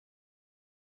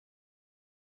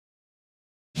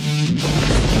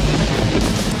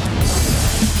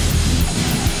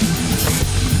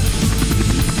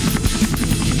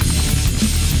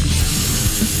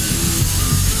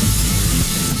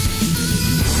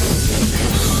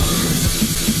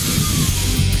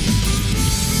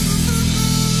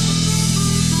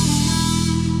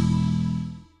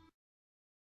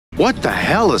What the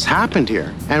hell has happened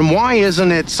here? And why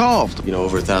isn't it solved? You know,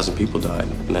 over 1,000 people died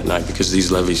that night because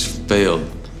these levees failed.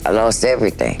 I lost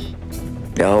everything.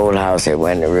 The whole house had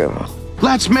went in the river.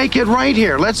 Let's make it right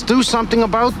here. Let's do something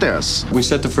about this. We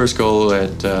set the first goal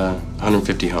at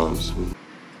 150 homes.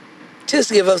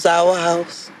 Just give us our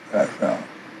house. That's all.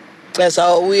 That's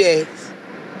all we ask.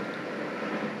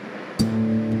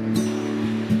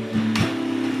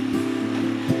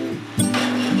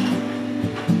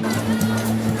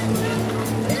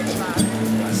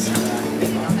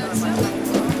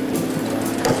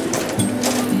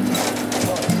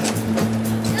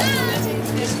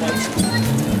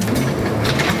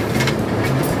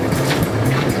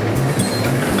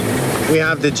 We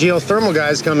have the geothermal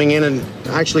guys coming in and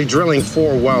actually drilling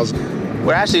 4 wells.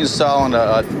 We're actually installing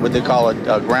what they call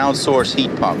a ground source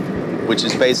heat pump, which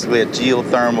is basically a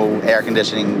geothermal air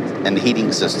conditioning and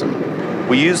heating system.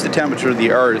 We use the temperature of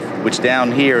the earth, which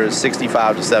down here is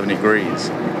 65 to 70 degrees.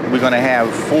 We're going to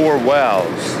have 4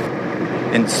 wells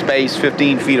in space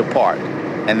 15 feet apart.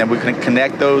 And then we're going to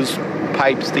connect those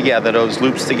pipes together, those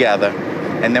loops together.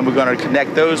 And then we're going to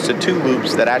connect those to 2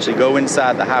 loops that actually go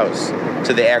inside the house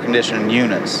to the air conditioning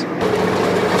units.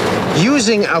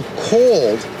 Using a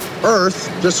cold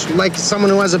earth, just like someone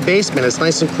who has a basement, it's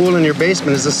nice and cool in your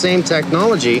basement, is the same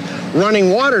technology. Running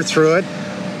water through it,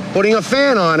 putting a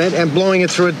fan on it, and blowing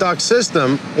it through a duct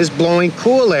system is blowing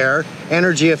cool air,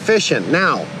 energy efficient.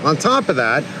 Now, on top of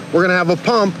that, we're gonna have a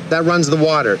pump that runs the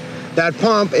water. That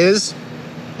pump is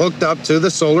hooked up to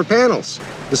the solar panels.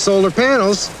 The solar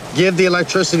panels give the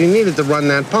electricity needed to run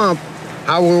that pump.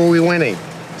 How are we winning?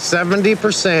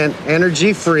 70%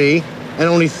 energy free, and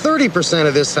only 30%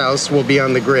 of this house will be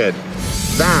on the grid.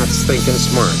 That's thinking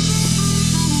smart.